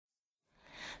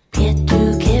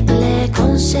Pietu keble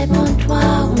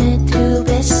Consepontowa, metu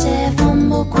besse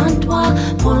fombo quantoa,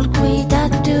 pol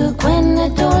cuidatu quenne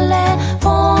dole,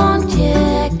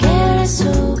 fontie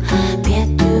keresu.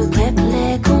 Pietu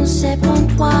keble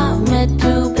Consepontowa,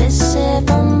 metu besse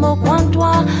fombo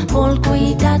quantoa, pol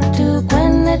cuidatu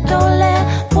quenne dole,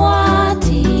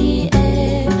 poati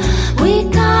e. We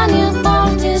can you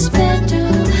portis petu,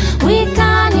 we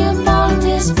can you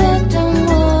portis petu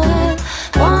more.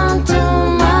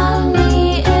 Quantum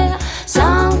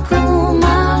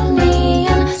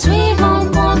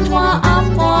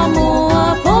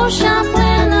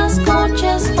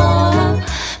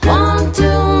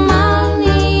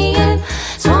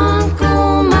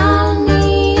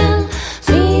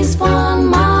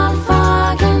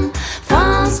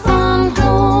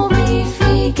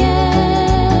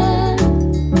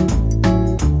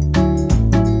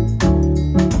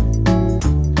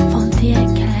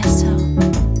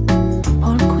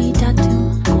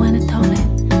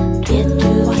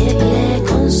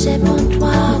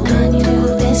Consepontowa, metu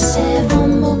besse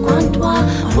fombo quantoa,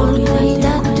 pol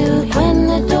cuidatu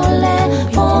quenne dole,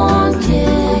 fontie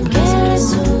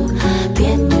keresu.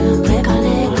 Pietu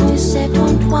keble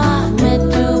Consepontowa,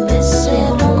 metu besse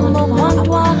fombo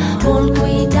quantoa, pol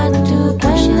cuidatu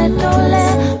quenne dole,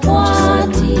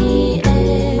 poati e.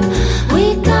 We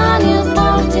can you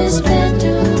portis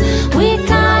petu, we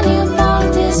can you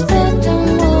portis petu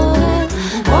more.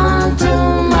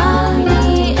 Quantum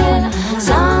malni e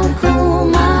sanku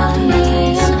malni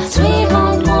en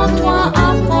suivant quantoa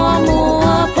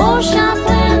apoamua, pocha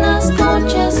plena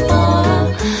scoches for.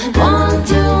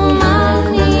 Quantum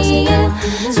malni e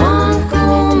sanku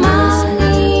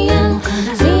malni en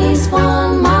vis von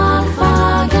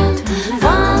malfagen,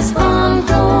 fans von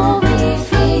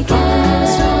hobifigen.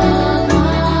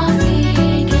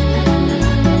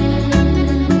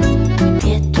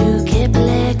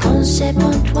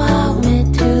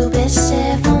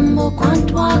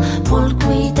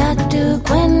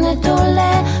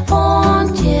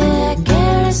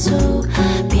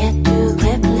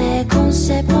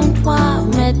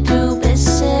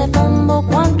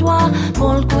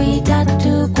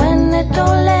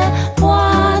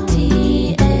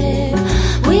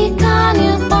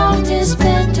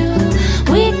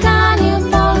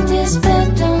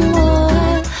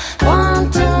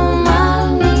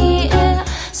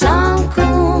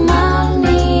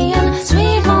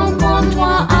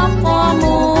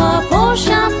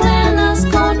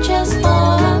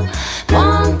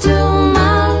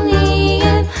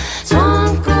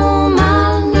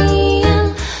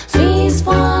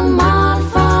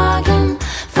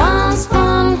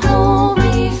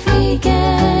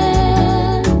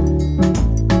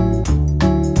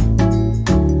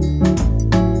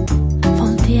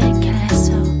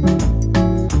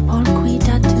 Fontie kereso, pol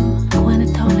cuidatu quenne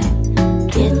tole. Pietu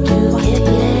keble Consepontowa, metu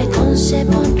besse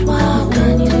fombo quantoa,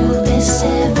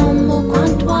 pol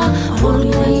cuidatu quenne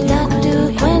dole,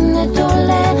 fontie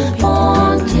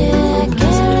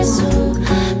keresu.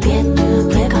 Pietu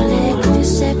keble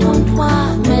Consepontowa,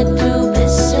 metu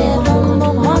besse fombo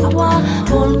quantoa,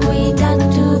 pol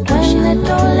cuidatu quenne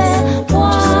dole,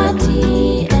 poati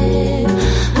e.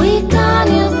 We can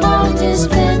you portis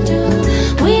petu,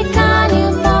 we can you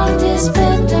portis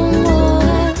petu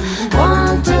more.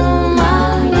 Quantum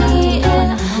malni e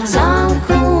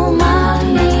sanku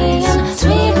malni en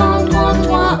suivant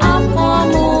quantoa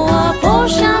apoamua,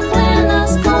 pocha plena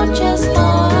scoches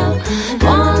for.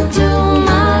 Quantum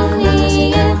malni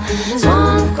e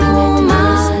sanku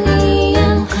malni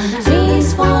en vis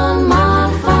von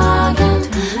malfagen,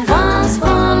 fans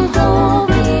von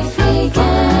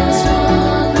hobifigen.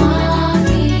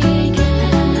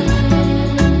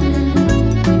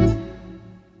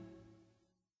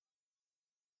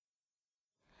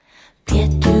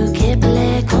 Pietu keble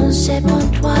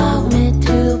Consepontowa,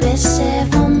 metu besse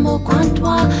fombo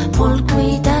quantoa, pol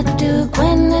cuidatu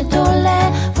quenne dole,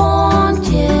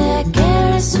 fontie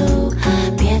keresu.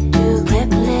 Pietu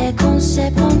keble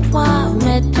Consepontowa,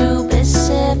 metu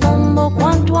besse fombo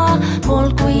quantoa, pol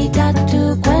cuidatu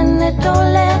quenne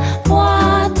dole,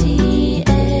 poati e.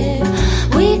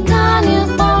 We can you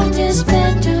portis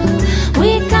petu,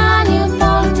 we can you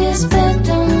portis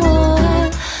petu more.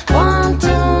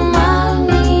 Quantum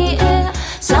malni e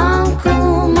sanku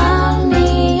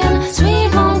malni en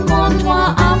suivant quantoa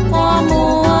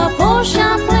apoamua, pocha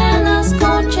plena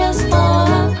scoches for.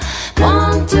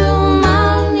 Quantum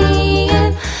malni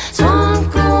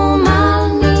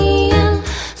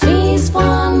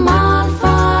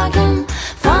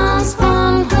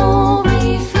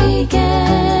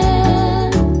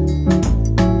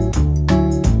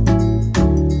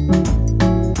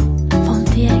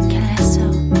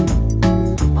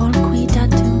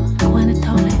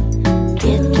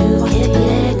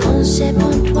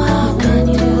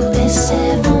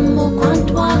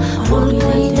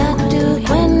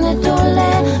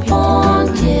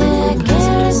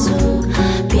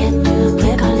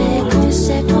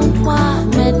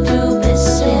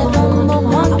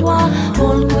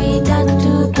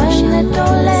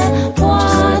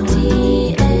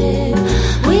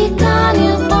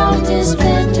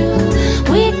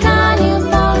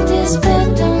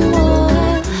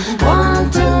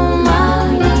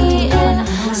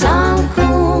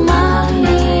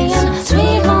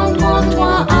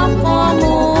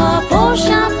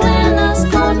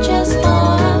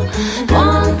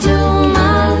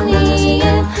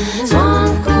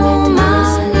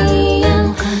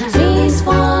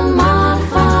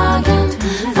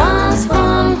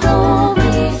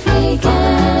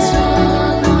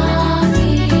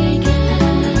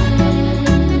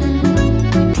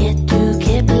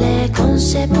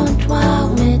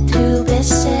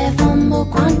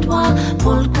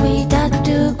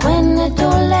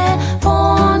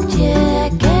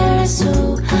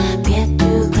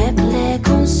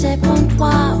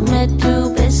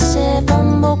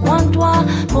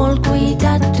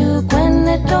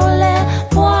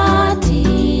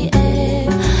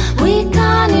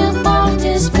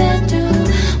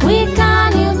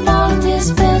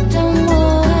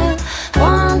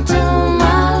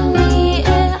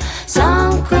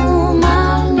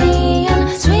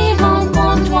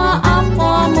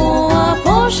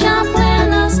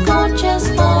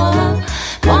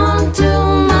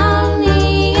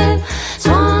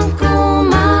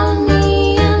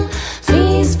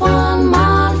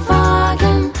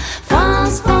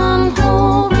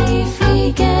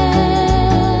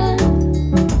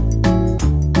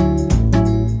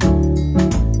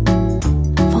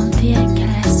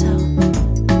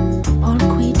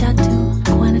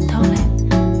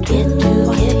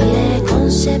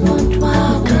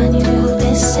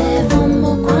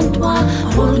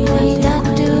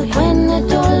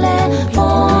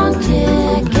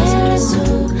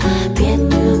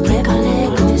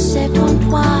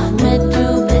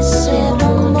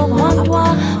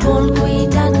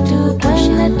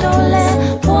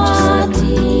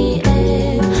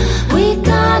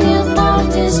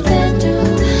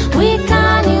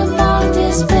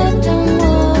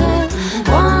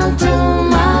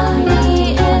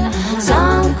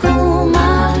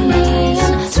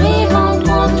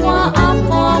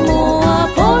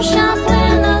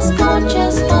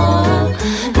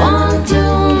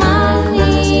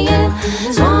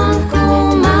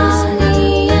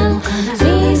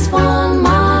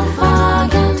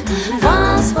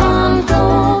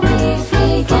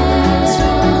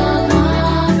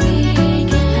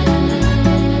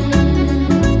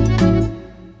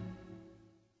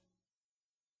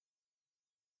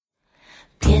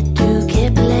Pietu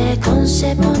keble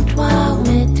Consepontowa,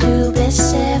 metu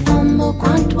besse fomo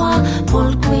quantoa,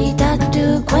 pol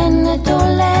cuidatu quenne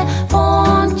tole,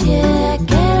 fontie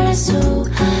keresu.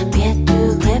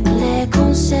 Pietu keble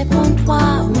Consepontowa,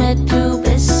 metu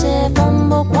besse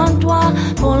fomo quantoa,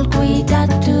 pol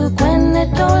cuidatu quenne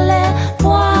tole,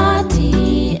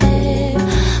 fuati e.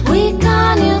 We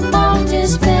can you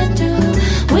portis petu,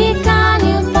 we can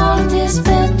you portis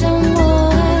petu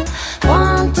more.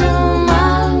 Quantum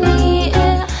malni e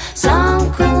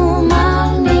sanku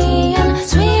malni en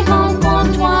suivant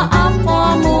Pontowa a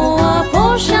moi,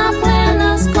 pocha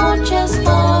plenas coches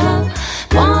for.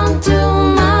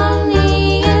 Quantum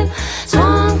malni e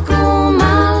sanku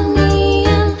malni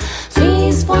en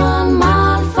vis von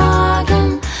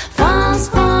malfagen, fans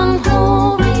von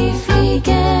hobi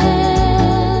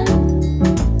fliegen.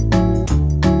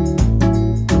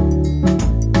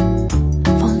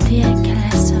 Fontie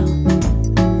kereso,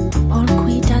 pol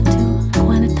cuidatu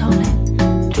quenne tole.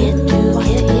 Pietu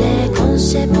keble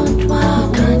Consepontowa,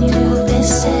 metu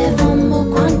besse fomo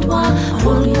quantoa,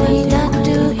 pol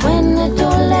cuidatu quenne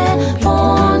tole,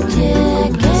 fontie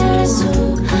keresu.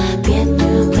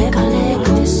 Pietu keble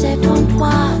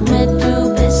Consepontowa, metu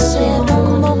besse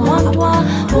fomo quantoa,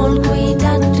 pol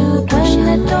cuidatu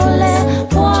quenne tole,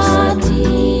 fuati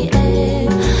e.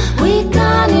 We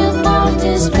can you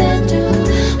portis petu,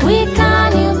 we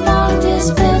can you portis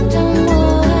petu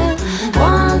more.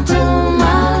 Quantum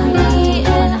malni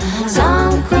e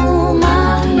sanku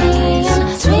malni en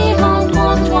suivant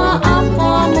Pontowa a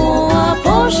moi,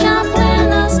 pocha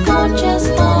plenas coches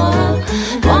for.